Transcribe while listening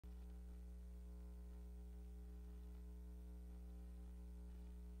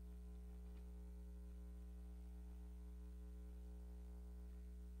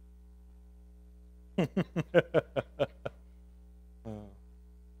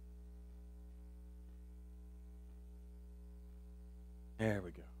There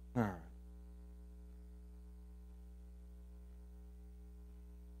we go. All right.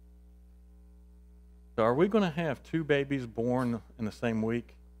 So are we going to have two babies born in the same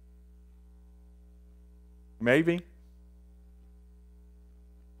week? Maybe.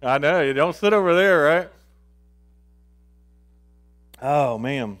 I know. You don't sit over there, right? Oh,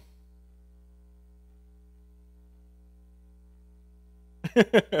 man. All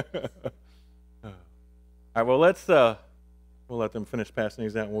right, well, we'll let them finish passing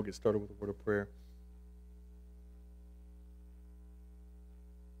these out, and we'll get started with a word of prayer.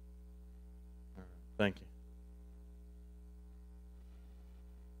 All right, thank you.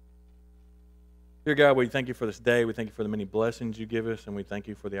 Dear God, we thank you for this day. We thank you for the many blessings you give us, and we thank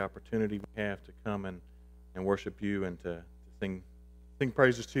you for the opportunity we have to come and worship you and to sing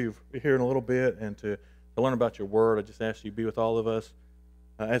praises to you here in a little bit and to learn about your word. I just ask you to be with all of us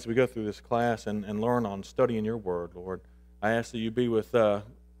as we go through this class and learn on studying your word, Lord. I ask that you be with the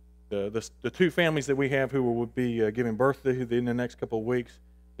two families that we have who will be giving birth to in the next couple of weeks.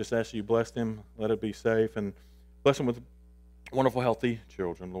 Just ask you bless them, let it be safe, and bless them with wonderful, healthy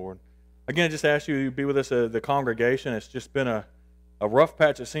children, Lord. Again, I just ask you to be with us, the congregation. It's just been a rough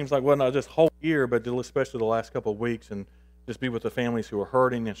patch, it seems like, well, not just whole year, but especially the last couple of weeks, and just be with the families who are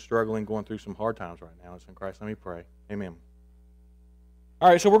hurting and struggling, going through some hard times right now. It's in Christ, let me pray. Amen. All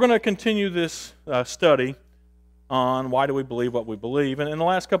right, so we're going to continue this study on why do we believe what we believe. And in the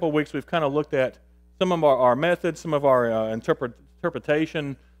last couple of weeks, we've kind of looked at some of our methods, some of our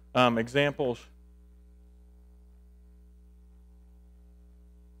interpretation examples.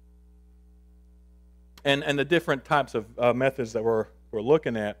 And the different types of methods that we're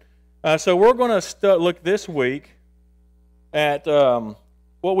looking at. So we're going to look this week at what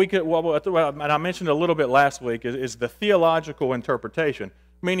and I mentioned a little bit last week, is the theological interpretation,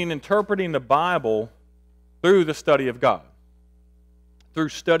 meaning interpreting the Bible through the study of God, through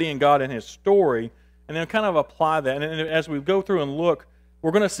studying God and His story, and then kind of apply that. And as we go through and look,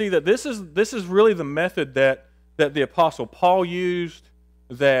 we're going to see that this is really the method that the Apostle Paul used,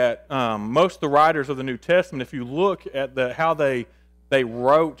 that most of the writers of the New Testament, if you look at how they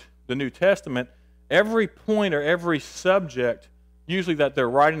wrote the New Testament, every point or every subject usually that they're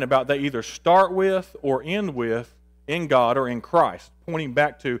writing about, they either start with or end with in God or in Christ, pointing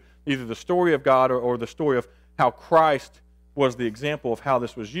back to either the story of God or the story of how Christ was the example of how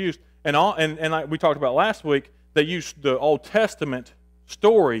this was used. And like we talked about last week, they used the Old Testament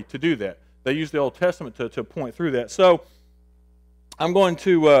story to do that. They used the Old Testament to point through that. So I'm going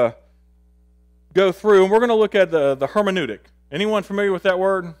to go through, and we're going to look at the hermeneutic. Anyone familiar with that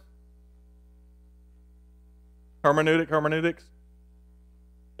word? Hermeneutics.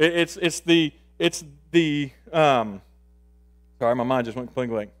 It's the sorry, my mind just went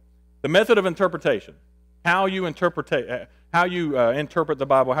completely blank. The method of interpretation, how you interpret the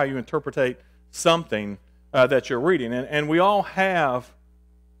Bible, how you interpret something that you're reading, and we all have.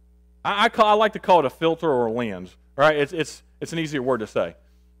 I like to call it a filter or a lens, right? It's an easier word to say.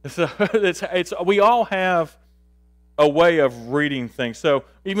 So we all have a way of reading things. So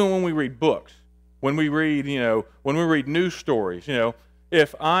even when we read books, when we read news stories,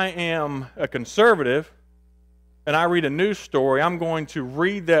 if I am a conservative and I read a news story, I'm going to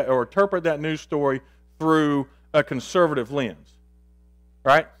read that or interpret that news story through a conservative lens,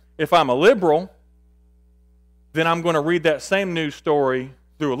 right? If I'm a liberal, then I'm going to read that same news story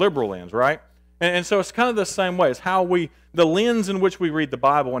through a liberal lens, right? And so it's kind of the same way. It's the lens in which we read the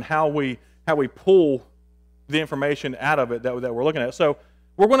Bible and how we pull the information out of it that we're looking at. So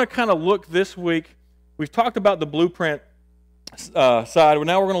we're going to kind of look this week. We've talked about the blueprint side. Well,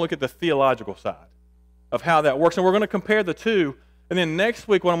 now we're going to look at the theological side of how that works. And we're going to compare the two. And then next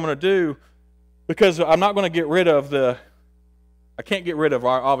week what I'm going to do, because I'm not going to get rid of I can't get rid of,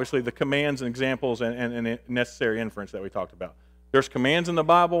 obviously, the commands and examples and necessary inference that we talked about. There's commands in the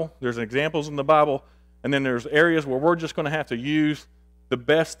Bible, there's examples in the Bible, and then there's areas where we're just going to have to use the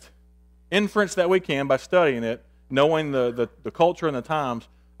best inference that we can by studying it, knowing the culture and the times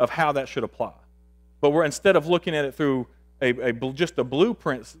of how that should apply. But instead of looking at it through just a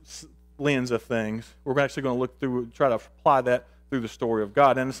blueprint lens of things, we're actually going to look through, try to apply that through the story of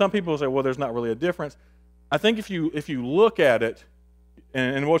God. And some people say, well, there's not really a difference. I think if you look at it,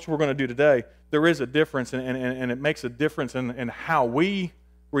 and what we're going to do today, there is a difference, and it makes a difference in how we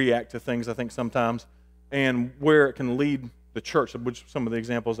react to things, I think, sometimes, and where it can lead the church, which some of the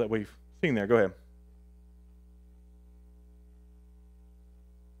examples that we've seen there. Go ahead.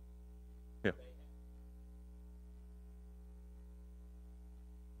 Yeah.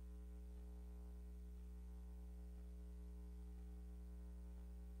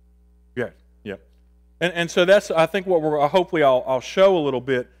 Yeah, yeah. And so that's, I think, what we're, hopefully I'll show a little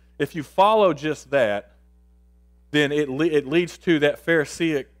bit. If you follow just that, then it leads to that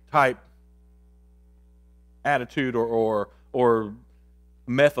Pharisaic type attitude or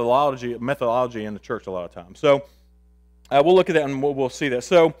methodology in the church a lot of times. So we'll look at that and we'll see that.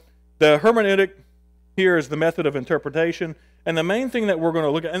 So the hermeneutic here is the method of interpretation. And the main thing that we're going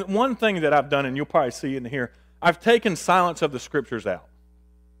to look at, and one thing that I've done, and you'll probably see in here, I've taken silence of the Scriptures out.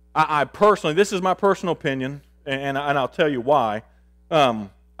 I personally, this is my personal opinion, and I'll tell you why.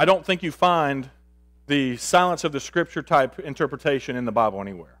 I don't think you find the silence of the Scripture type interpretation in the Bible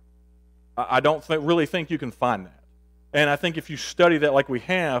anywhere. I don't really think you can find that. And I think if you study that like we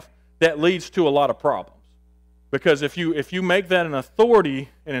have, that leads to a lot of problems. Because if you make that an authority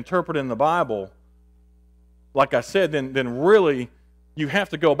and interpret it in the Bible, like I said, then really you have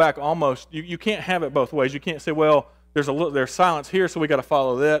to go back almost. You can't have it both ways. You can't say, well, there's silence here, so we got to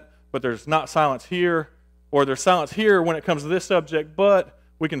follow that, but there's not silence here, or there's silence here when it comes to this subject, but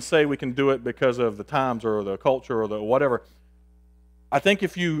we can say we can do it because of the times or the culture or the whatever. I think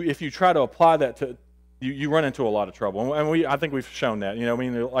if you try to apply that to you run into a lot of trouble, and I think we've shown that. I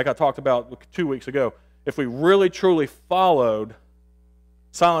mean, like I talked about 2 weeks ago, if we really truly followed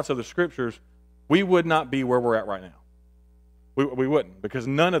silence of the Scriptures, we would not be where we're at right now. We wouldn't, because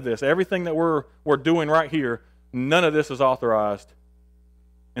none of this, everything that we're doing right here, none of this is authorized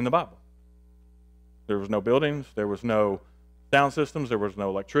in the Bible. There was no buildings, there was no sound systems, there was no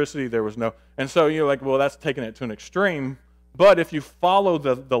electricity, there was no, and so you're like, well, that's taking it to an extreme. But if you follow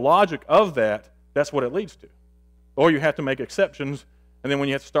the logic of that, that's what it leads to. Or you have to make exceptions, and then when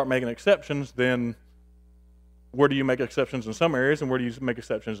you have to start making exceptions, then where do you make exceptions in some areas, and where do you make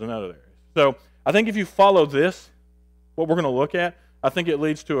exceptions in other areas? So I think if you follow this, what we're going to look at, I think it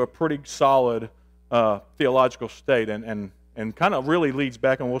leads to a pretty solid theological state, and kind of really leads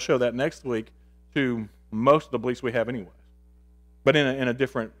back, and we'll show that next week, to most of the beliefs we have anyways, but in a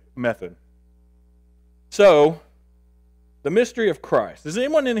different method. So, the mystery of Christ. Is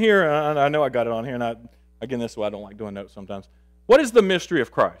anyone in here, I know I got it on here, and again, this is why I don't like doing notes sometimes. What is the mystery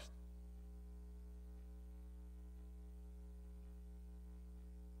of Christ?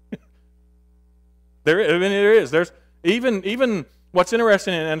 There is. There's even what's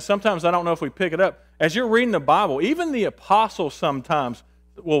interesting, and sometimes I don't know if we pick it up, as you're reading the Bible, even the apostles sometimes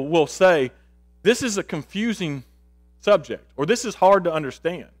will say, this is a confusing subject, or this is hard to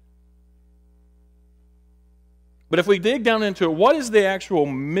understand. But if we dig down into it, what is the actual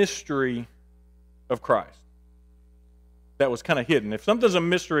mystery of Christ that was kind of hidden? If something's a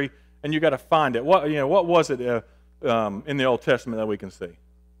mystery and you got to find it, what was it in the Old Testament that we can see?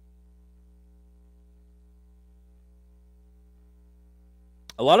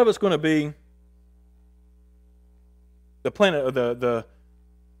 A lot of it's going to be the plan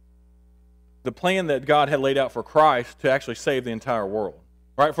the plan that God had laid out for Christ to actually save the entire world.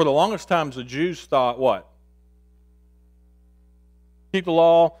 Right? For the longest times, the Jews thought what? Keep the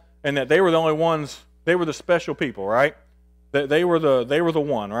law, and that they were the only ones. They were the special people, right? That they were the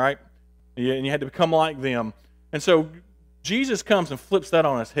one, right? And you had to become like them. And so Jesus comes and flips that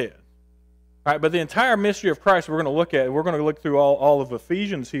on its head. All right, but the entire mystery of Christ we're going to look through all of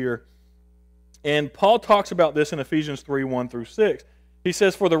Ephesians here. And Paul talks about this in Ephesians 3:1-6. He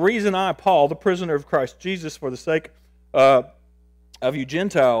says, "For the reason I, Paul, the prisoner of Christ Jesus, for the sake of you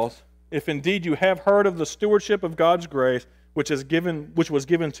Gentiles, if indeed you have heard of the stewardship of God's grace, which was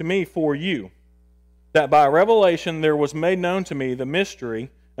given to me for you, that by revelation there was made known to me the mystery,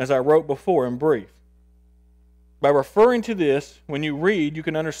 as I wrote before in brief. By referring to this, when you read, you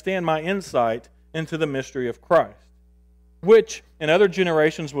can understand my insight into the mystery of Christ, which in other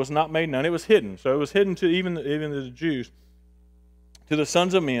generations was not made known." It was hidden. So it was hidden to even the Jews, to the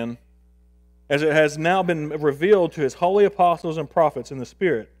sons of men, as it has now been revealed to his holy apostles and prophets in the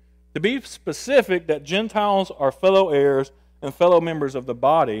Spirit. To be specific, that Gentiles are fellow heirs and fellow members of the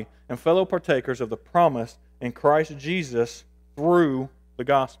body and fellow partakers of the promise in Christ Jesus through the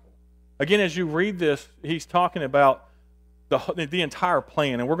gospel. Again, as you read this, he's talking about the entire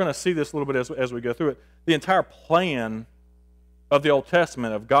plan, and we're going to see this a little bit as we go through it. The entire plan of the Old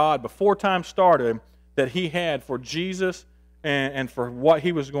Testament of God before time started that he had for Jesus and for what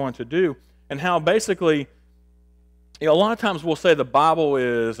he was going to do, and how basically, a lot of times we'll say the Bible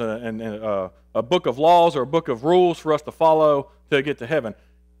is a book of laws or a book of rules for us to follow to get to heaven.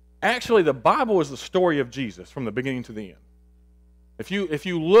 Actually, the Bible is the story of Jesus from the beginning to the end. If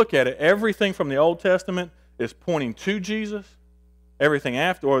you look at it, everything from the Old Testament is pointing to Jesus. Everything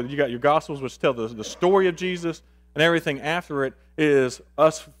after, or you got your Gospels, which tell the story of Jesus, and everything after it is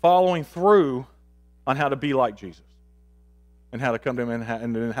us following through on how to be like Jesus. and how to come to Him,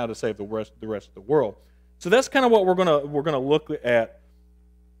 and then how to save the rest of the world. So that's kind of what we're gonna look at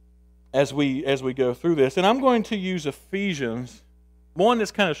as we go through this. And I'm going to use Ephesians. One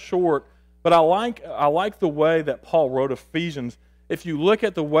that's kind of short, but I like the way that Paul wrote Ephesians. If you look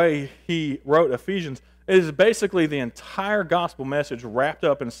at the way he wrote Ephesians, it is basically the entire gospel message wrapped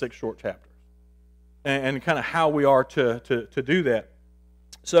up in 6 short chapters, and kind of how we are to do that.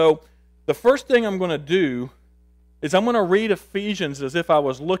 So the first thing I'm going to do is I'm going to read Ephesians as if I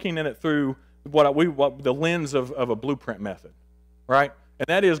was looking at it through what the lens of a blueprint method, right? And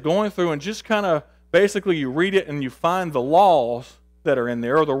that is going through and just kind of basically you read it and you find the laws that are in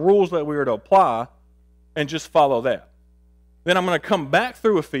there or the rules that we are to apply and just follow that. Then I'm going to come back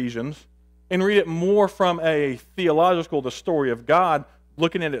through Ephesians and read it more from a theological, the story of God,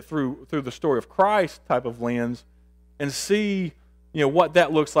 looking at it through the story of Christ type of lens, and see what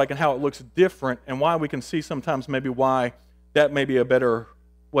that looks like and how it looks different, and why we can see sometimes maybe why that may be a better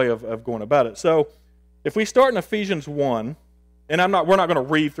way of going about it. So if we start in Ephesians 1, and we're not going to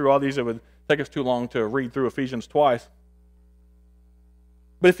read through all these. It would take us too long to read through Ephesians twice.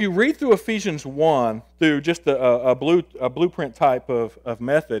 But if you read through Ephesians 1 through just a blueprint type of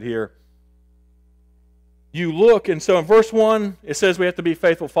method here, you look, and so in verse 1, it says we have to be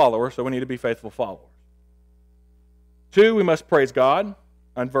faithful followers, so we need to be faithful followers. 2, we must praise God,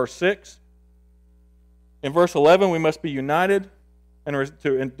 on verse 6. In verse 11, we must be united in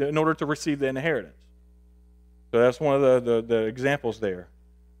order to receive the inheritance. So that's one of the examples there.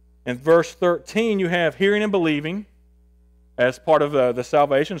 In verse 13, you have hearing and believing as part of the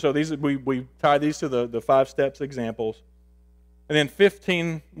salvation. So these we tie these to the 5 steps examples. And then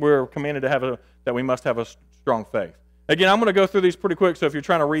 15, we're commanded to that we must have a strong faith. Again, I'm going to go through these pretty quick, so if you're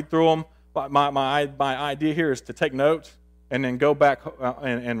trying to read through them, my idea here is to take notes and then go back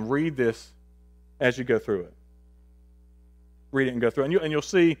and read this as you go through it. Read it and go through it, and you'll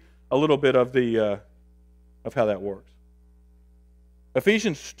see a little bit of of how that works.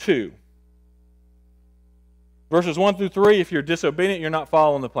 Ephesians 2, verses 1 through 3, if you're disobedient, you're not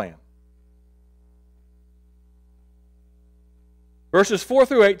following the plan. Verses 4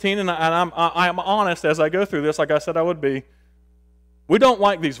 through 18, and I'm honest as I go through this, like I said I would be, we don't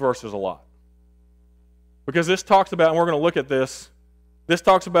like these verses a lot. Because this talks about, and we're going to look at this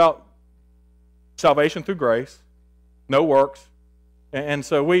talks about salvation through grace, no works. And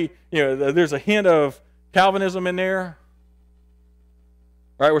so there's a hint of Calvinism in there.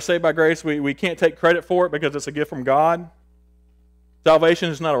 Right? We're saved by grace. We can't take credit for it because it's a gift from God. Salvation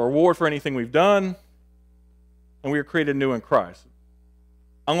is not a reward for anything we've done. And we are created new in Christ.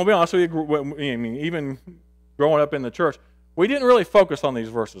 I'm going to be honest with you, even growing up in the church, we didn't really focus on these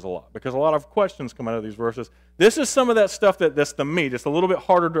verses a lot because a lot of questions come out of these verses. This is some of that stuff that's the meat. It's a little bit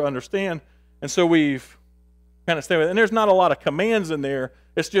harder to understand, and so we've kind of stayed with it. And there's not a lot of commands in there.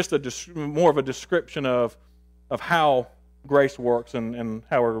 It's just more of a description of how grace works and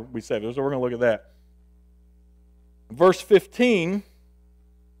how we save it. So we're going to look at that. Verse 15,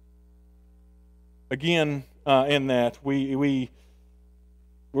 again, in that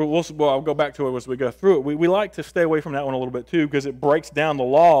I'll go back to it as we go through it. We like to stay away from that one a little bit too because it breaks down the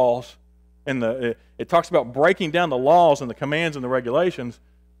laws and it talks about breaking down the laws and the commands and the regulations.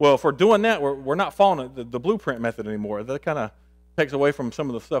 Well, if we're doing that, we're not following the blueprint method anymore. That kind of takes away from some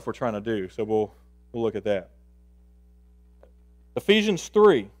of the stuff we're trying to do. So we'll look at that. Ephesians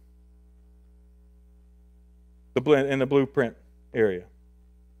 3, in the blueprint area.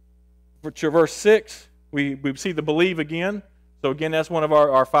 For verse 6, we see the believe again. So again, that's one of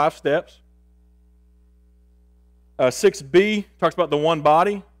our 5 steps. 6b talks about the one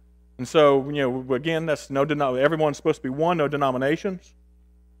body. And so, again, that's everyone's supposed to be one, no denominations.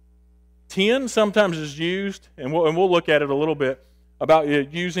 10 sometimes is used, and we'll look at it a little bit, about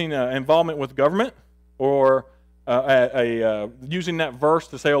using involvement with government or using that verse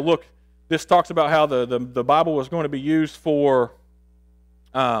to say, oh, look, this talks about how the Bible was going to be used for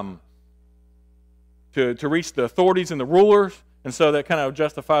to reach the authorities and the rulers. And so that kind of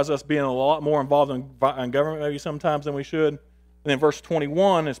justifies us being a lot more involved in government maybe sometimes than we should. And then verse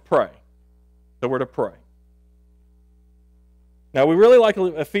 21 is pray. So we're to pray. Now we really like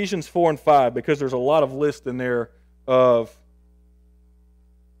Ephesians 4 and 5 because there's a lot of lists in there of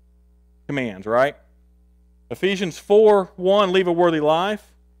commands, right? Ephesians 4:1, live a worthy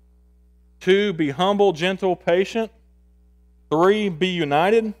life. 2, be humble, gentle, patient. 3, be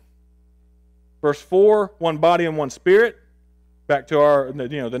united. Verse 4, one body and one spirit. Back to our,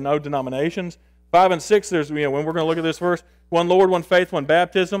 the no denominations. 5 and 6, there's, when we're going to look at this verse, one Lord, one faith, one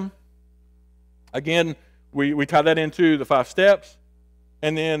baptism. Again, we tie that into the 5 steps,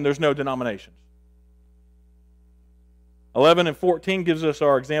 and then there's no denominations. 11 and 14 gives us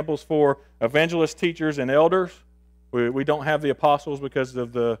our examples for evangelists, teachers, and elders. We don't have the apostles because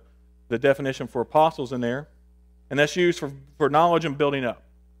of the definition for apostles in there. And that's used for knowledge and building up.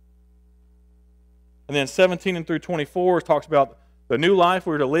 And then 17 and through 24 talks about the new life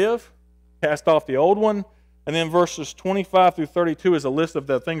we're to live, cast off the old one. And then verses 25 through 32 is a list of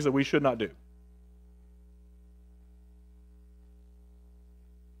the things that we should not do.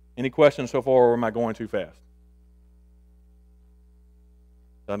 Any questions so far, or am I going too fast?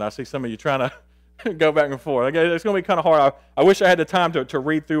 And I see some of you trying to go back and forth. It's going to be kind of hard. I wish I had the time to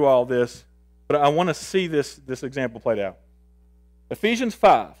read through all this, but I want to see this example played out. Ephesians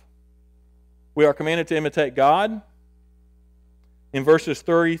 5. We are commanded to imitate God. In verses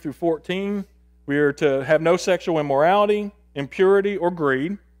 30 through 14, we are to have no sexual immorality, impurity, or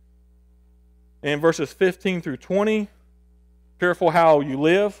greed. In verses 15 through 20, careful how you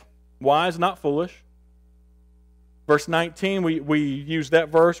live, wise, not foolish. Verse 19, we use that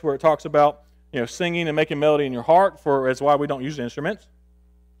verse where it talks about singing and making melody in your heart, as why we don't use instruments.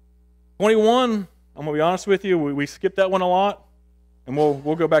 21, I'm going to be honest with you, we skip that one a lot, and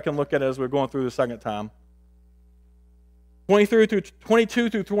we'll go back and look at it as we're going through the second time. 22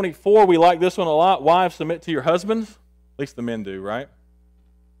 through 24, we like this one a lot. Wives, submit to your husbands. At least the men do, right?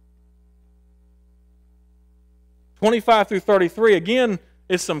 25 through 33, again,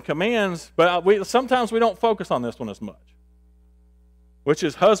 is some commands, but sometimes we don't focus on this one as much, which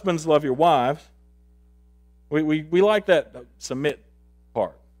is husbands, love your wives. We like that submit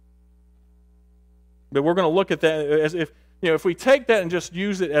part. But we're going to look at that as if we take that and just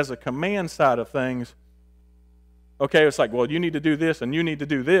use it as a command side of things, okay, it's like, well, you need to do this and you need to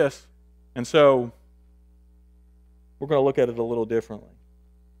do this. And so we're going to look at it a little differently.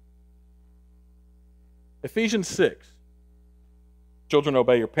 Ephesians 6. Children,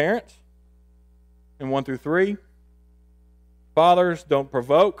 obey your parents. In 1 through 3. Fathers, don't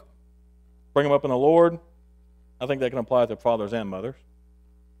provoke. Bring them up in the Lord. I think that can apply to fathers and mothers.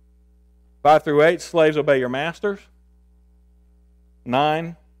 5 through 8. Slaves, obey your masters.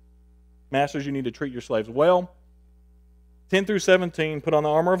 9. Masters, you need to treat your slaves well. 10 through 17. Put on the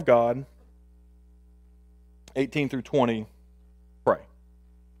armor of God. 18 through 20. Pray.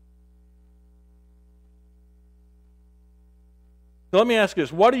 So let me ask you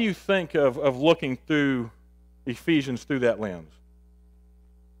this. What do you think of looking through Ephesians through that lens?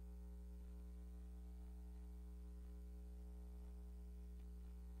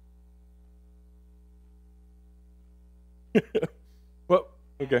 Well,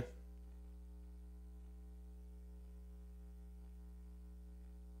 okay.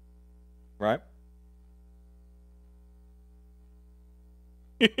 Right?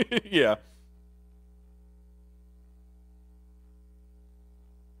 Yeah.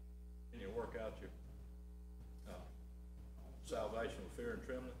 Salvation with fear and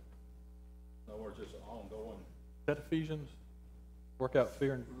trembling. In other words, it's an ongoing. Is that Ephesians? Work out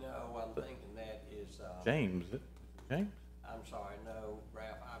fear and... No, I'm thinking that is... James. Is it? James? I'm sorry, no,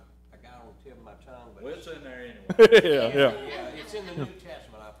 Ralph, I got on the tip of my tongue, but... Well, it's in there anyway. Yeah. Yeah, it's in the New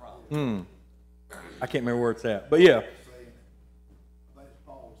Testament, I promise. I can't remember where it's at. But yeah.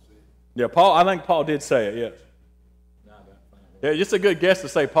 Yeah, Paul. I think Paul did say it, yes. Yeah, just a good guess to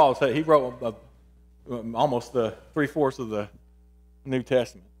say Paul said. He wrote almost the 3/4 of the New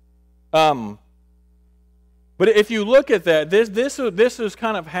Testament. But if you look at that, this is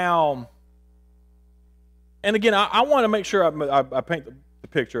kind of how. And again, I want to make sure I paint the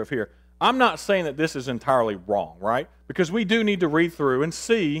picture of here. I'm not saying that this is entirely wrong, right? Because we do need to read through and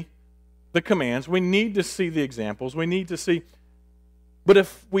see the commands. We need to see the examples. We need to see. But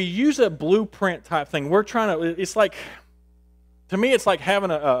if we use a blueprint type thing, we're trying to. It's like, to me, it's like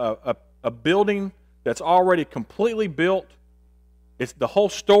having a building that's already completely built. It's the whole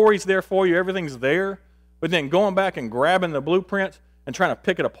story's there for you. Everything's there. But then going back and grabbing the blueprints and trying to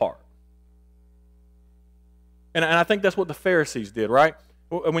pick it apart. And I think that's what the Pharisees did, right?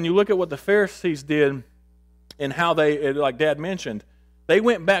 When you look at what the Pharisees did and how they, like Dad mentioned, they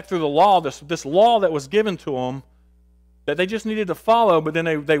went back through the law, this law that was given to them that they just needed to follow, but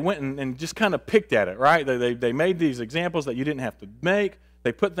then they went and just kind of picked at it, right? They made these examples that you didn't have to make.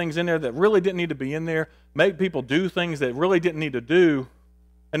 They put things in there that really didn't need to be in there, made people do things that really didn't need to do,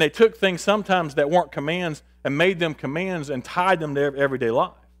 and they took things sometimes that weren't commands and made them commands and tied them to their everyday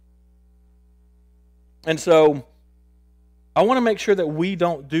life. And so I want to make sure that we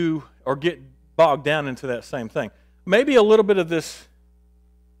don't do or get bogged down into that same thing. Maybe a little bit of this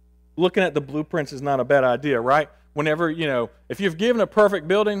looking at the blueprints is not a bad idea, right? Whenever, if you've given a perfect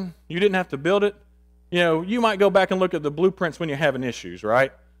building, you didn't have to build it, you might go back and look at the blueprints when you're having issues,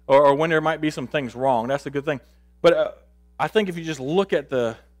 right? Or when there might be some things wrong. That's a good thing. But I think if you just look at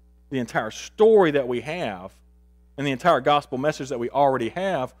the entire story that we have and the entire gospel message that we already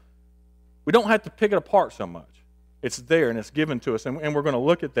have, we don't have to pick it apart so much. It's there and it's given to us, and we're going to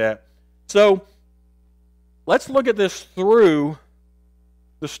look at that. So let's look at this through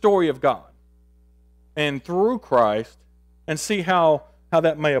the story of God and through Christ and see how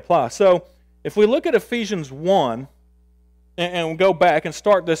that may apply. So if we look at Ephesians 1 and we'll go back and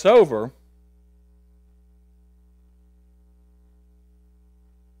start this over,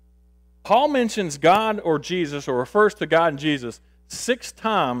 Paul mentions God or Jesus, or refers to God and Jesus 6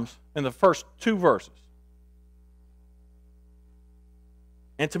 times in the first 2 verses.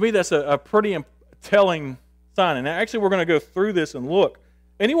 And to me, that's a pretty telling sign. And actually, we're going to go through this and look.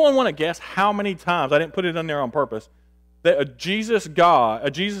 Anyone want to guess how many times, I didn't put it in there on purpose, that a Jesus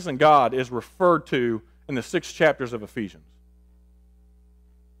and God is referred to in the 6 chapters of Ephesians?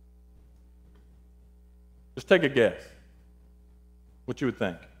 Just take a guess. What you would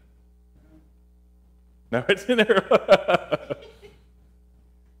think. No, it's in there.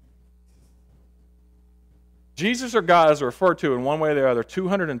 Jesus or God is referred to in one way or the other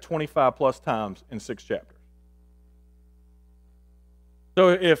 225 plus times in 6 chapters. So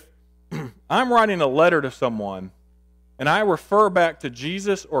if I'm writing a letter to someone and I refer back to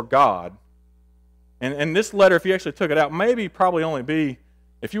Jesus or God, and this letter, if you actually took it out, probably only be,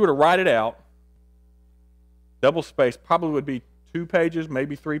 if you were to write it out, double space, probably would be 2 pages,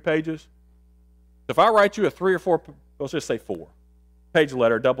 maybe 3 pages. So if I write you a 3 or 4, let's just say 4-page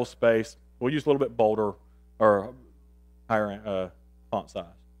letter, double space, we'll use a little bit bolder or higher font size.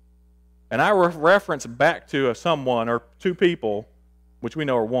 And I reference back to someone or 2 people, which we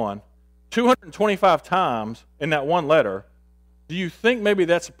know are 1, 225 times in that one letter. Do you think maybe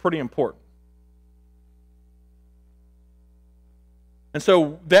that's pretty important? And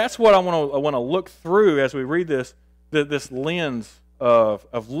so that's what I want to look through as we read this lens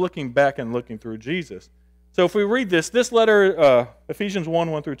of looking back and looking through Jesus. So if we read this letter, Ephesians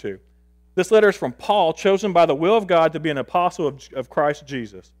 1 through 2, this letter is from Paul, chosen by the will of God to be an apostle of Christ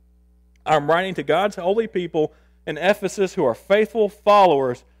Jesus. I'm writing to God's holy people in Ephesus who are faithful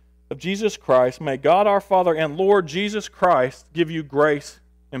followers of Jesus Christ. May God our Father and Lord Jesus Christ give you grace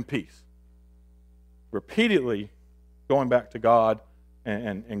and peace. Repeatedly going back to God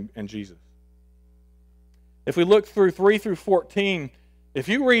and Jesus. If we look through 3 through 14, if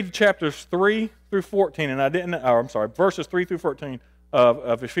you read chapters 3 through 14, verses 3 through 14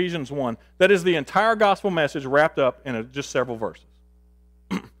 of Ephesians 1, that is the entire gospel message wrapped up in just several verses.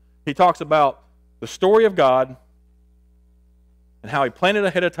 He talks about the story of God and how He planned it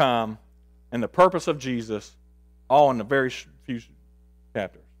ahead of time and the purpose of Jesus, all in a very few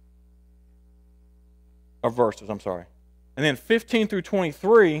chapters. Or verses, I'm sorry. And then 15 through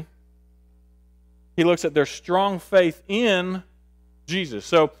 23, he looks at their strong faith in Jesus.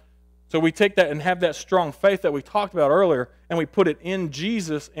 So we take that and have that strong faith that we talked about earlier, and we put it in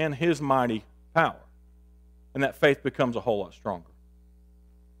Jesus and His mighty power. And that faith becomes a whole lot stronger.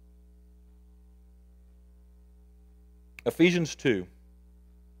 Ephesians 2.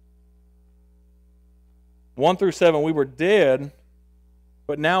 1 through 7, we were dead,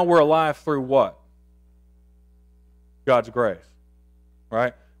 but now we're alive through what? God's grace.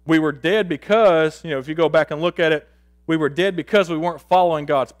 Right? We were dead because, if you go back and look at it, we were dead because we weren't following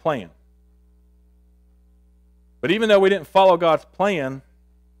God's plan. But even though we didn't follow God's plan,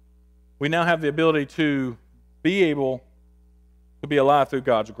 we now have the ability to be able to be alive through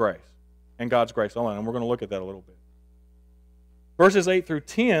God's grace and God's grace alone. And we're going to look at that a little bit. Verses 8 through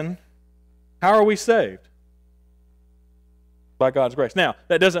 10, how are we saved? By God's grace. Now,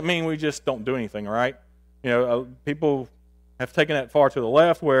 that doesn't mean we just don't do anything, all right? People have taken that far to the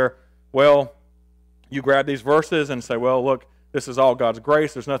left where, you grab these verses and say, look, this is all God's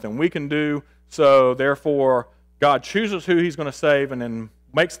grace. There's nothing we can do. So, therefore, God chooses who He's going to save and then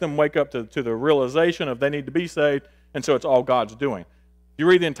makes them wake up to the realization of they need to be saved, and so it's all God's doing. If you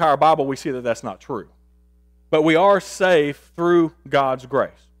read the entire Bible, we see that that's not true. But we are saved through God's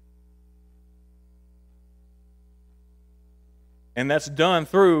grace. And that's done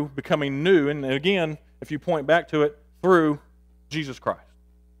through becoming new. And again, if you point back to it, through Jesus Christ.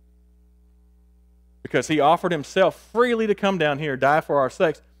 Because He offered Himself freely to come down here, die for our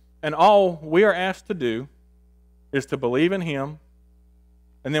sakes. And all we are asked to do is to believe in Him,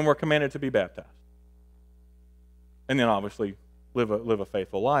 and then we're commanded to be baptized. And then obviously live a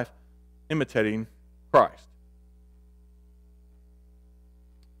faithful life, imitating Christ.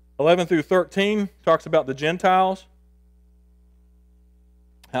 11 through 13 talks about the Gentiles,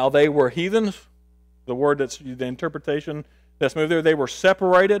 how they were heathens. The word that's the interpretation that's moved there. They were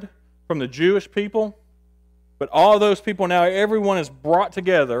separated from the Jewish people. But all those people now, everyone is brought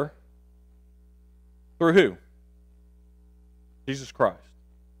together through who? Jesus Christ.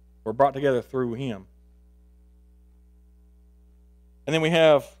 We're brought together through Him. And then we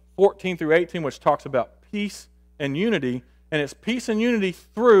have 14 through 18, which talks about peace and unity. And it's peace and unity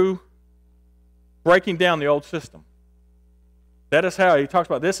through breaking down the old system. That is how he talks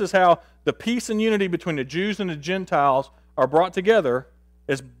about. This is how the peace and unity between the Jews and the Gentiles are brought together,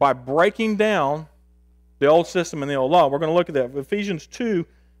 is by breaking down the old system and the old law. We're going to look at that. Ephesians 2,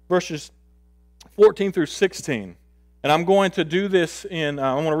 verses 14 through 16. And I'm going to do this in,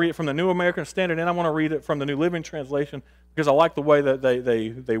 I want to read it from the New American Standard, and I want to read it from the New Living Translation, because I like the way that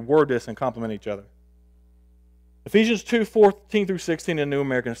they word this and complement each other. Ephesians 2, 14 through 16 in the New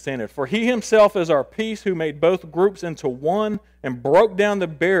American Standard. For He Himself is our peace, who made both groups into one and broke down the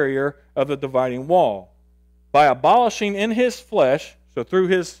barrier of the dividing wall, by abolishing in His flesh, so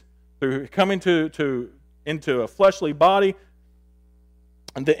through coming into a fleshly body,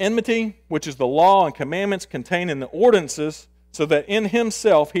 and the enmity, which is the law and commandments contained in the ordinances, so that in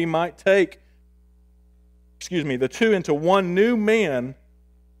Himself He might take, the two into one new man,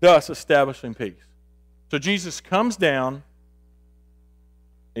 thus establishing peace. So Jesus comes down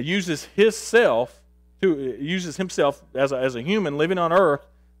and uses Himself as a human living on earth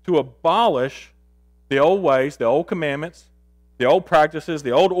to abolish the old ways, the old commandments, the old practices,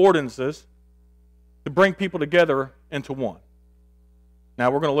 the old ordinances, to bring people together into one.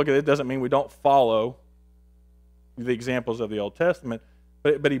 Now we're going to look at it. It doesn't mean we don't follow the examples of the Old Testament,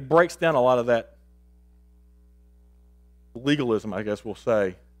 but He breaks down a lot of that legalism, I guess we'll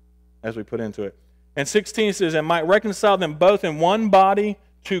say, as we put into it. And 16 says, and might reconcile them both in one body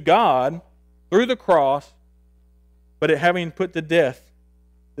to God through the cross, but it having put to death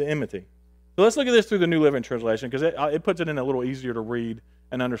the enmity. So let's look at this through the New Living Translation, because it puts it in a little easier to read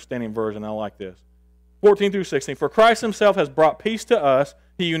and understanding version. I like this. 14 through 16. For Christ Himself has brought peace to us.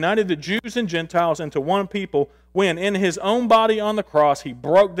 He united the Jews and Gentiles into one people when in His own body on the cross He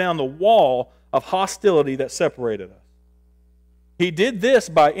broke down the wall of hostility that separated us. He did this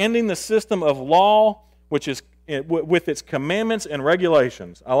by ending the system of law, which is with its commandments and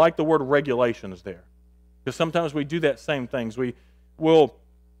regulations. I like the word regulations there, because sometimes we do that same things. We'll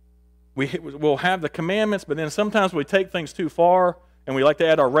have the commandments, but then sometimes we take things too far, and we like to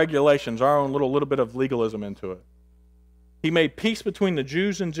add our regulations, our own little bit of legalism into it. He made peace between the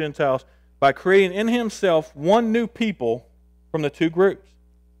Jews and Gentiles by creating in Himself one new people from the two groups.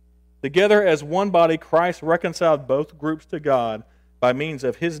 Together as one body, Christ reconciled both groups to God by means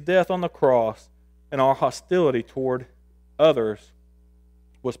of His death on the cross, and our hostility toward others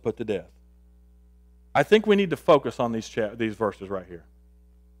was put to death. I think we need to focus on these verses right here,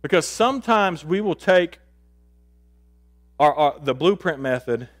 because sometimes we will take the blueprint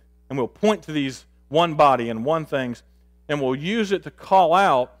method and we'll point to these one body and one things, and we'll use it to call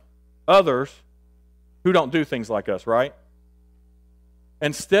out others who don't do things like us, right?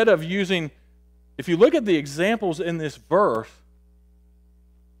 Instead of using, if you look at the examples in this verse,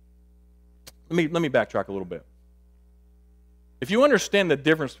 let me backtrack a little bit. If you understand the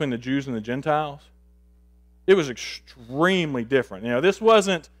difference between the Jews and the Gentiles, it was extremely different. This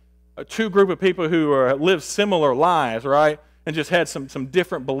wasn't two group of people who lived similar lives, right, and just had some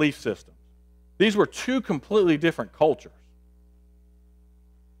different belief systems. These were two completely different cultures.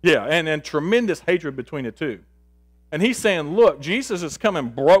 Yeah, and tremendous hatred between the two. And He's saying, look, Jesus has come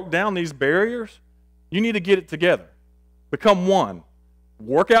and broke down these barriers. You need to get it together. Become one.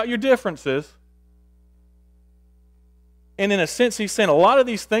 Work out your differences. And in a sense, He's saying a lot of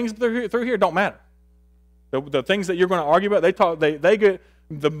these things through here don't matter. The things that you're going to argue about, they get,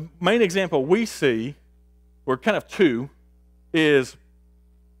 the main example we see, or kind of two, is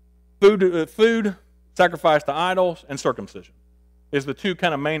food sacrificed to idols and circumcision. Is the two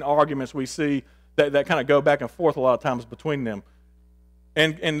kind of main arguments we see that kind of go back and forth a lot of times between them.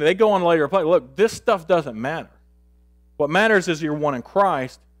 And they go on later, look, this stuff doesn't matter. What matters is you're one in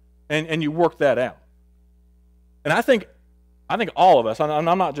Christ, and you work that out. And I think all of us,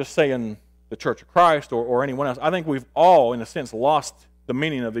 I'm not just saying the Church of Christ or anyone else, I think we've all, in a sense, lost the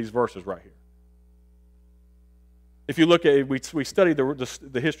meaning of these verses right here. If you look at, we studied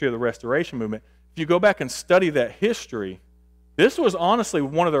the history of the Restoration Movement. If you go back and study that history, this was honestly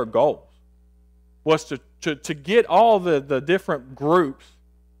one of their goals, was to get all the different groups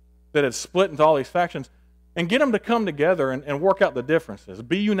that had split into all these factions and get them to come together and work out the differences,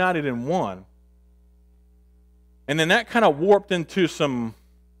 be united in one. And then that kind of warped into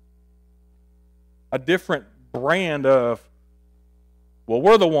a different brand of, well,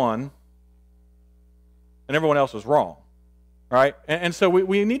 we're the one, and everyone else is wrong, right? And so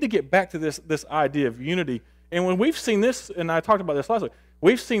we need to get back to this idea of unity And when we've seen this, and I talked about this last week,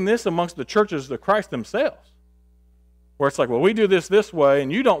 we've seen this amongst the churches of Christ themselves, where it's like, well, we do this way,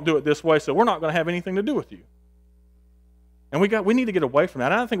 and you don't do it this way, so we're not going to have anything to do with you. And we need to get away from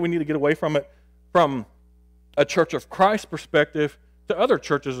that. I think we need to get away from it from a Church of Christ perspective to other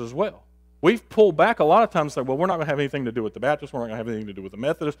churches as well. We've pulled back a lot of times and said, well, we're not going to have anything to do with the Baptists, we're not going to have anything to do with the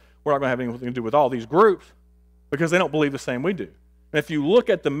Methodists, we're not going to have anything to do with all these groups because they don't believe the same we do. And if you look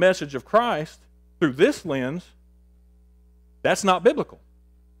at the message of Christ through this lens, that's not biblical.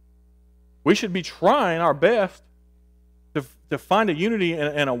 We should be trying our best to find a unity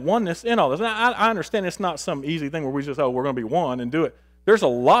and a oneness in all this. Now, I understand it's not some easy thing where we just, we're going to be one and do it. There's a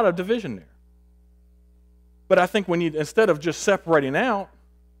lot of division there. But I think we need, instead of just separating out,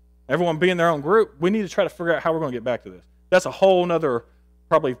 everyone being their own group, we need to try to figure out how we're going to get back to this. That's a whole other,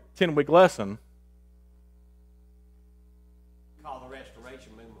 probably 10-week lesson. Call the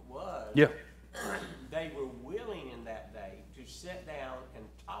Restoration Movement was. Yeah. They were willing in that day to sit down and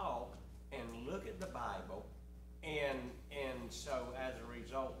talk and look at the Bible, and so as a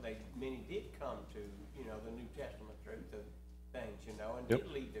result, many did come to the New Testament truth of things, and Yep.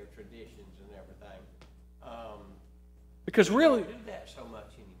 did leave their traditions and everything. Because really, We don't do that so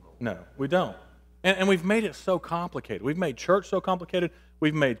much anymore. no, we don't. And we've made it so complicated. We've made church so complicated.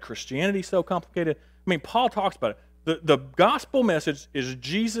 We've made Christianity so complicated. I mean, Paul talks about it. The gospel message is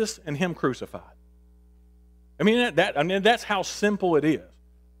Jesus and Him crucified. I mean, that's how simple it is.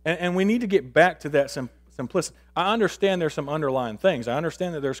 And we need to get back to that simplicity. I understand there's some underlying things. I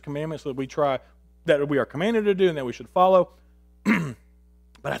understand that there's commandments that we are commanded to do and that we should follow.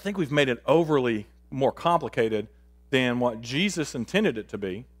 But I think we've made it overly more complicated than what Jesus intended it to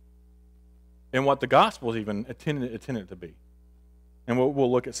be and what the Gospels even intended it to be. And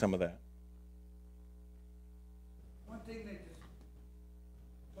we'll look at some of that. One thing that just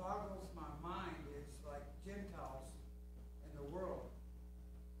boggles my mind is like Gentiles in the world.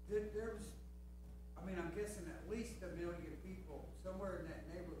 I'm guessing at least 1 million people, somewhere in that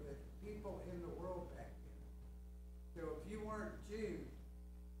neighborhood, people in the world back then. So if you weren't Jew,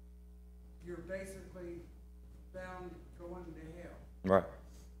 you're basically bound going to hell. Right.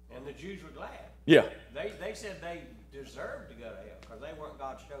 And the Jews were glad. Yeah. They said they deserved to go to hell because they weren't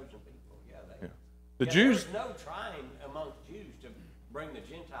God's chosen people. The Jews. There was no trying amongst Jews to bring the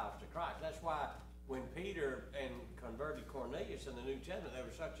Gentiles to Christ. That's why when Peter and converted Cornelius in the New Testament, there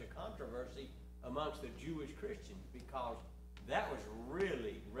was such a controversy amongst the Jewish Christians because that was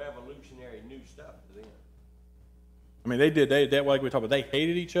really revolutionary new stuff to them. I mean, they like we talked about, they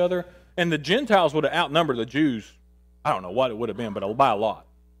hated each other, and the Gentiles would have outnumbered the Jews. I don't know what it would have been, but by a lot.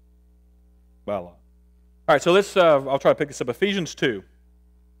 By a lot. All right, so let's. I'll try to pick this up. Ephesians 2.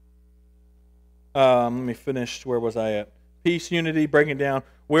 Let me finish. Where was I at? Peace, unity, breaking down.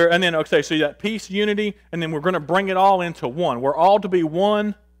 And then okay, so you got peace, unity, and then we're going to bring it all into one. We're all to be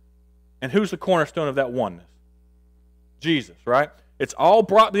one. And who's the cornerstone of that oneness? Jesus, right? It's all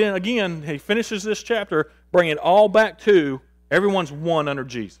brought in again. He finishes this chapter, bringing it all back to everyone's one under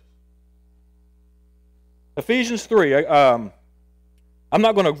Jesus. Ephesians 3. I'm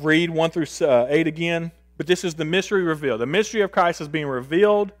not going to read 1 through 8 again, but this is the mystery revealed. The mystery of Christ is being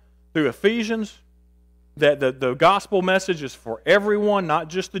revealed through Ephesians. That the gospel message is for everyone, not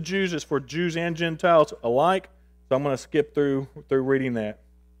just the Jews. It's for Jews and Gentiles alike. So I'm going to skip through reading that.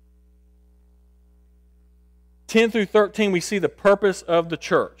 10 through 13, we see the purpose of the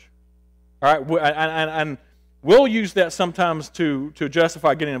church. All right, and we'll use that sometimes to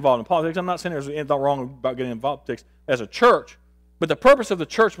justify getting involved in politics. I'm not saying there's anything wrong about getting involved in politics as a church, but the purpose of the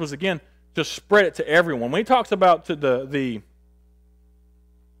church was, again, to spread it to everyone. When he talks about the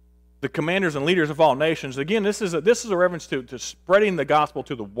commanders and leaders of all nations, again, this is a reference to spreading the gospel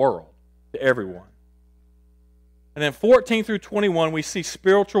to the world, to everyone. And then 14 through 21, we see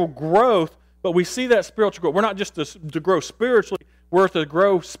spiritual growth. But we see that spiritual growth. We're not just to grow spiritually, we're to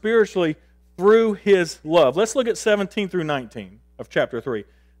grow spiritually through His love. Let's look at 17 through 19 of chapter 3.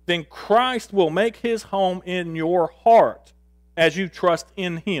 Then Christ will make His home in your heart as you trust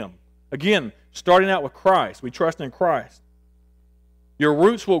in Him. Again, starting out with Christ. We trust in Christ. Your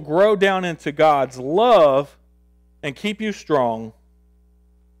roots will grow down into God's love and keep you strong.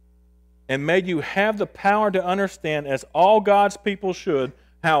 And may you have the power to understand, as all God's people should,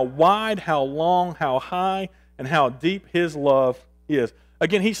 how wide, how long, how high, and how deep His love is.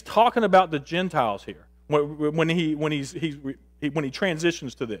 Again, he's talking about the Gentiles here when he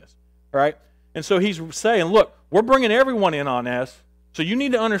transitions to this, right? And so he's saying, look, we're bringing everyone in on this, so you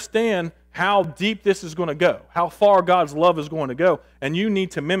need to understand how deep this is going to go, how far God's love is going to go, and you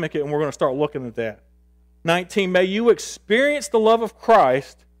need to mimic it, and we're going to start looking at that. 19, may you experience the love of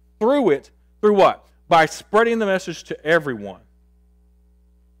Christ through what? by spreading the message to everyone.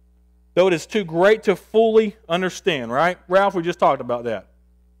 Though it is too great to fully understand, right? Ralph, we just talked about that.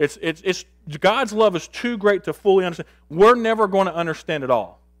 It's God's love is too great to fully understand. We're never going to understand it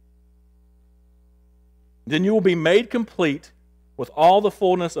all. Then you will be made complete with all the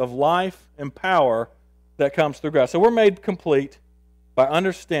fullness of life and power that comes through God. So we're made complete by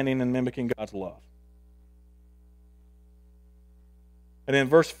understanding and mimicking God's love. And in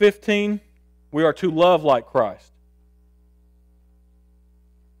verse 15, we are to love like Christ.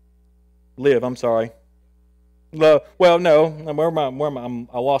 Live, I'm sorry. Love, well, no. Where am I?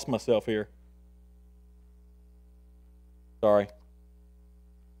 I lost myself here. Sorry.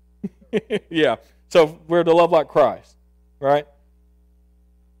 Yeah. So we're to love like Christ, right?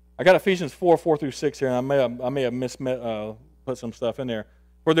 I got Ephesians 4:4-6 here, and I may have put some stuff in there.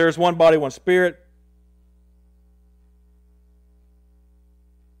 For there is one body, one Spirit.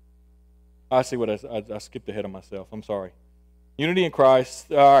 I see what I skipped ahead of myself. I'm sorry. Unity in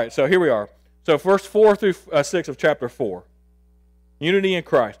Christ. All right, so here we are. So verse 4-6 of chapter 4. Unity in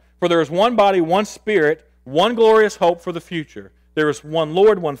Christ. For there is one body, one Spirit, one glorious hope for the future. There is one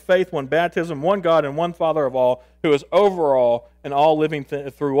Lord, one faith, one baptism, one God, and one Father of all, who is over all and all, living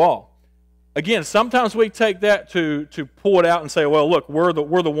through all. Again, sometimes we take that to pull it out and say, well, look, we're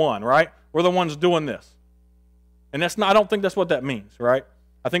the one, right? We're the ones doing this. And that's not. I don't think that's what that means, right?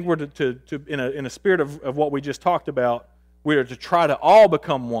 I think we're in a spirit of what we just talked about, we are to try to all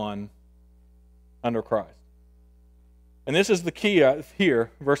become one under Christ. And this is the key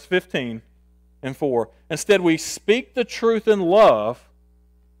here, verse 15 and 4. Instead, we speak the truth in love.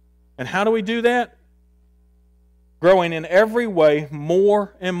 And how do we do that? Growing in every way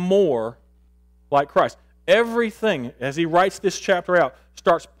more and more like Christ. Everything, as he writes this chapter out,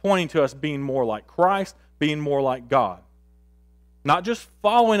 starts pointing to us being more like Christ, being more like God. Not just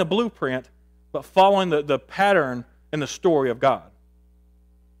following a blueprint, but following the pattern and the story of God.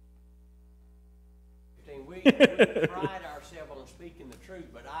 We pride ourselves on speaking the truth,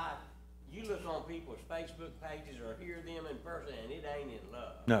 but you look on people's Facebook pages or hear them in person, and it ain't in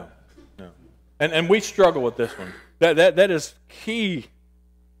love. No. And we struggle with this one. That is key,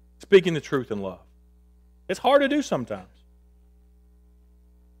 speaking the truth in love. It's hard to do sometimes.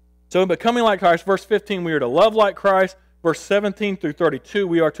 So in becoming like Christ, verse 15, we are to love like Christ. Verse 17 through 32,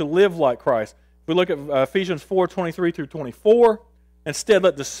 we are to live like Christ. If we look at Ephesians 4:23-24, instead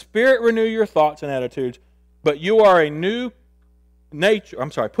let the Spirit renew your thoughts and attitudes, but you are a new nature,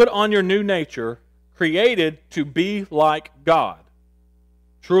 put on your new nature, created to be like God,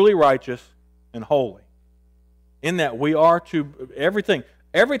 truly righteous and holy. In that we are to, everything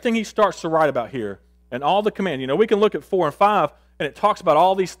he starts to write about here, and all the command. We can look at 4 and 5, and it talks about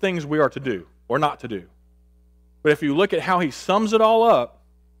all these things we are to do, or not to do. But if you look at how he sums it all up,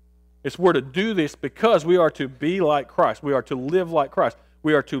 it's we're to do this because we are to be like Christ. We are to live like Christ.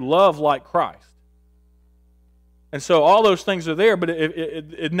 We are to love like Christ. And so all those things are there, but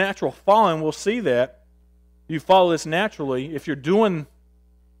in natural following, we'll see that. You follow this naturally. If you're trying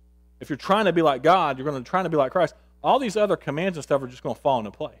to be like God, you're going to try to be like Christ, all these other commands and stuff are just going to fall into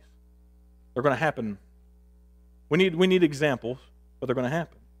place. They're going to happen. We need examples, but they're going to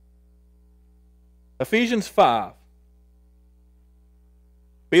happen. Ephesians 5.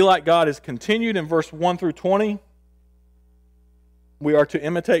 Be like God is continued in verse 1-20. We are to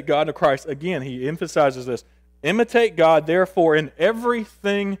imitate God and Christ. Again, he emphasizes this. Imitate God, therefore, in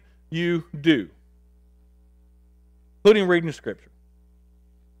everything you do, including reading Scripture.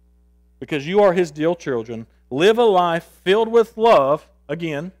 Because you are his dear children. Live a life filled with love,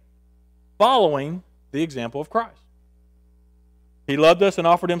 again, following the example of Christ. He loved us and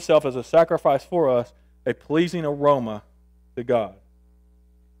offered himself as a sacrifice for us, a pleasing aroma to God.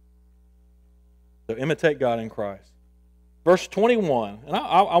 So imitate God in Christ. Verse 21, and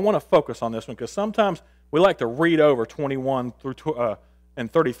I want to focus on this one because sometimes we like to read over 21 through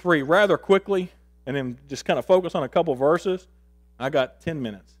and 33 rather quickly and then just kind of focus on a couple verses. I got 10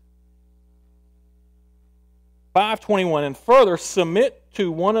 minutes. 5:21, and further submit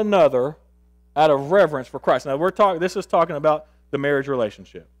to one another out of reverence for Christ. Now this is talking about the marriage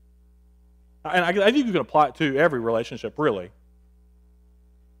relationship. And I think you can apply it to every relationship, really.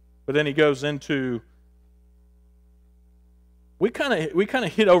 But then he goes into, we kind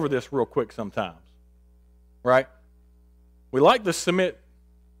of hit over this real quick sometimes, right? We like to submit.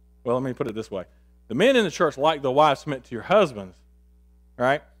 Well, let me put it this way: the men in the church like the wives submit to your husbands,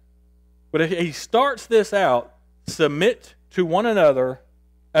 right? But he starts this out: submit to one another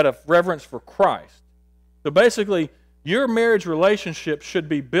out of reverence for Christ. So basically, your marriage relationship should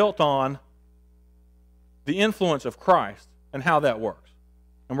be built on the influence of Christ and how that works.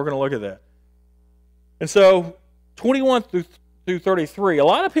 And we're going to look at that. And so 21 through 33, a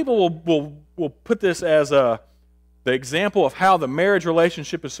lot of people will put this as the example of how the marriage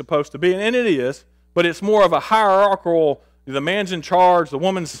relationship is supposed to be, and it is, but it's more of a hierarchical, the man's in charge, the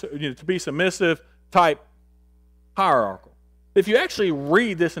woman's to be submissive type hierarchical. If you actually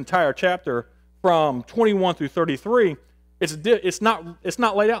read this entire chapter from 21 through 33, it's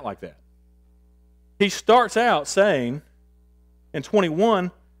not laid out like that. He starts out saying in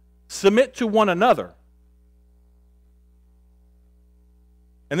 21, submit to one another.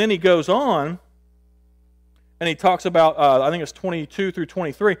 And then he goes on and he talks about, I think it's 22 through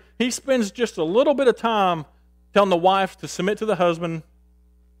 23. He spends just a little bit of time telling the wife to submit to the husband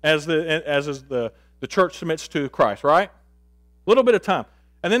as the church submits to Christ, right? A little bit of time.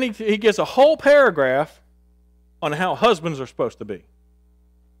 And then he gives a whole paragraph on how husbands are supposed to be.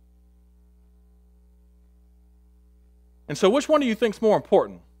 And so which one do you think is more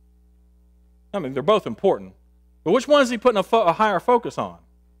important? I mean, they're both important. But which one is he putting a higher focus on?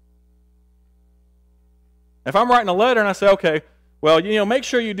 If I'm writing a letter and I say, okay, well, make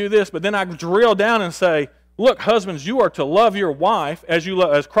sure you do this, but then I drill down and say, look, husbands, you are to love your wife as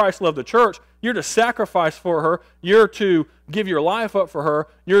Christ loved the church. You're to sacrifice for her. You're to give your life up for her.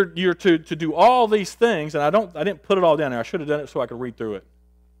 You're to do all these things. And I didn't put it all down there. I should have done it so I could read through it.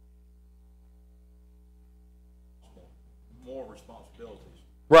 More responsibilities.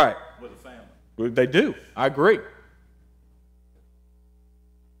 Right. With a family. They do. I agree.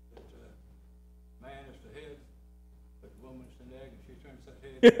 Man is the head, but the woman's the neck, and she turns that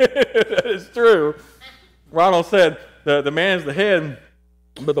head. That is true. Ronald said the man's the head,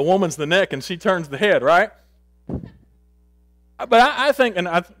 but the woman's the neck, and she turns the head, right? But I think,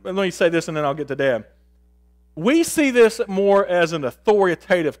 let me say this, and then I'll get to Dad. We see this more as an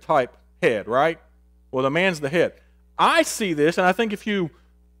authoritative type head, right? Well, the man's the head. I see this, and I think if you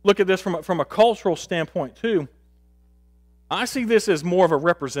look at this from a cultural standpoint too, I see this as more of a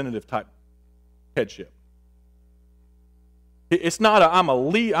representative type headship. It's not I'm the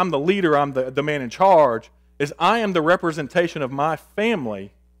leader, I'm the man in charge. Is I am the representation of my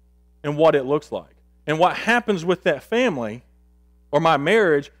family and what it looks like. And what happens with that family or my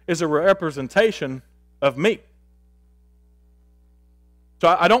marriage is a representation of me.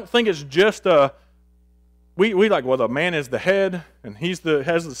 So I don't think it's just we like, well, the man is the head and has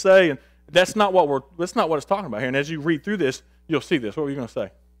the say, and that's not what it's talking about here. And as you read through this, you'll see this. What were you going to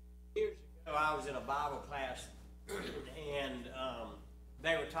say? Years ago, I was in a Bible class, and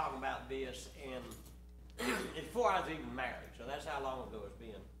they were talking about this, and before I was even married, so that's how long ago it's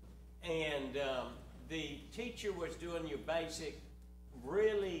been. And the teacher was doing your basic,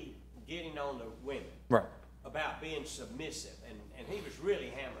 really getting on the women. Right. About being submissive, and he was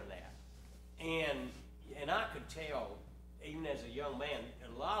really hammering that. And I could tell, even as a young man,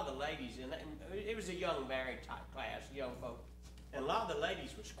 a lot of the ladies, it was a young married type class, young folks, and a lot of the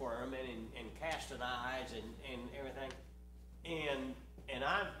ladies were squirming and casting eyes and everything. And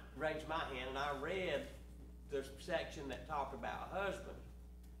I raised my hand and I read the section that talked about husbands.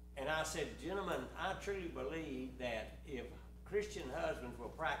 And I said, gentlemen, I truly believe that if Christian husbands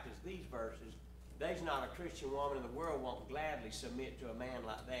will practice these verses, there's not a Christian woman in the world won't gladly submit to a man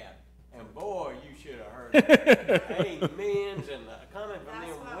like that. And boy, you should have heard it. Amens, and coming from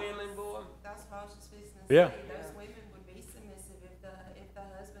them women, boy. That's what I was just fixing to Yeah. say. Those women would be submissive if the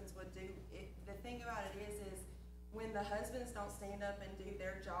husbands would do it. The thing about it is when the husbands don't stand up and do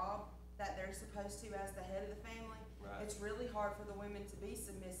their job that they're supposed to as the head of the family, Right. It's really hard for the women to be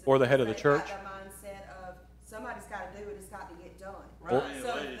submissive. Or the head of the They've church. got the mindset of somebody's got to do it. It's got to get done. Right.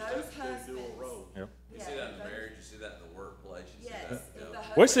 So Ladies those have to do dual husbands. roles. Yep. You see that in marriage, you see that in the workplace, you see Yes. that. If you the know.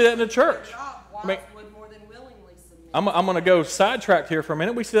 We see that in the husbands do their church. job, I mean- wives would more than willingly submit. I'm going to go sidetracked here for a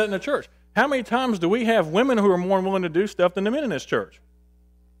minute. We see that in the church. How many times do we have women who are more willing to do stuff than the men in this church?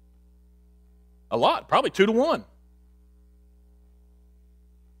 A lot, probably 2 to 1.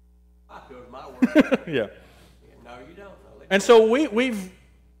 I go to my work. Yeah. No, you don't. And so we've,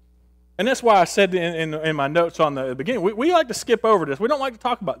 and that's why I said in my notes on the beginning, we like to skip over this. We don't like to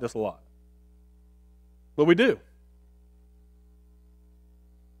talk about this a lot. But we do.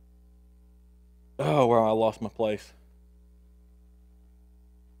 Oh, well, I lost my place.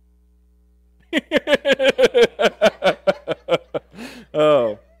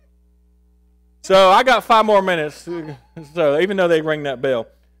 Oh. So I got 5 more minutes. So even though they ring that bell.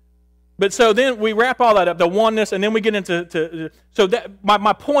 But so then we wrap all that up, the oneness, and then we get into so that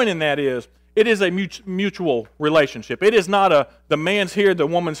my point in that is it is a mutual relationship. It is not the man's here, the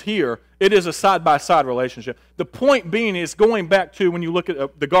woman's here. It is a side-by-side relationship. The point being is going back to when you look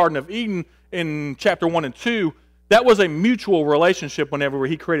at the Garden of Eden in chapter 1 and 2, that was a mutual relationship whenever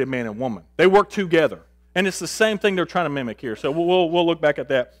he created man and woman. They worked together. And it's the same thing they're trying to mimic here. So we'll look back at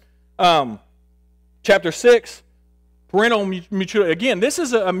that. Chapter 6, parental mutual. Again, this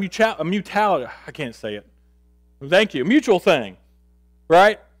is a mutuality. I can't say it. Thank you. Mutual thing,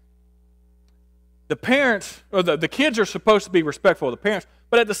 right? The parents, or the kids are supposed to be respectful of the parents,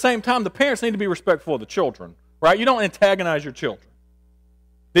 but at the same time, the parents need to be respectful of the children, right? You don't antagonize your children.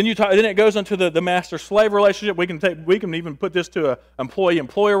 Then it goes into the master-slave relationship. We can even put this to an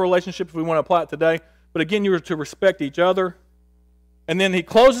employee-employer relationship if we want to apply it today. But again, you are to respect each other. And then he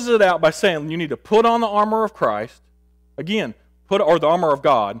closes it out by saying you need to put on the armor of Christ. Again, or the armor of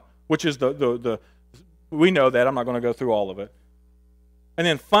God, which is we know that. I'm not going to go through all of it. And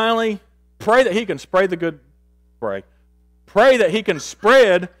then finally, pray that he can Pray that he can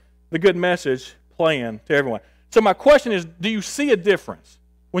spread the good message plan to everyone. So my question is, do you see a difference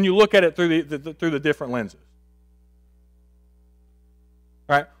when you look at it through the different lenses?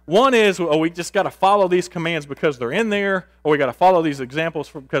 All right. One is, we just got to follow these commands because they're in there, or we got to follow these examples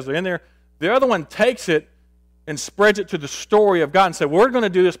because they're in there. The other one takes it and spreads it to the story of God and says, we're going to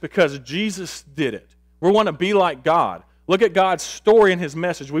do this because Jesus did it. We want to be like God. Look at God's story and his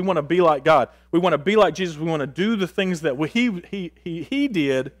message. We want to be like God. We want to be like Jesus. We want to do the things that he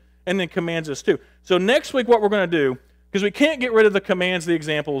did and then commands us to. So next week what we're going to do, because we can't get rid of the commands, the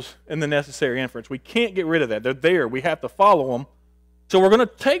examples, and the necessary inference. We can't get rid of that. They're there. We have to follow them. So we're going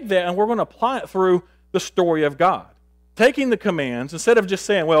to take that and we're going to apply it through the story of God. Taking the commands, instead of just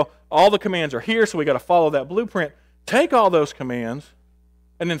saying, well, all the commands are here, so we got to follow that blueprint, take all those commands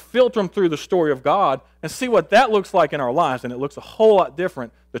and then filter them through the story of God and see what that looks like in our lives. And it looks a whole lot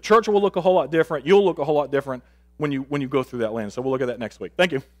different. The church will look a whole lot different. You'll look a whole lot different when you go through that lens. So we'll look at that next week.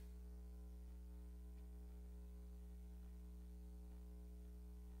 Thank you.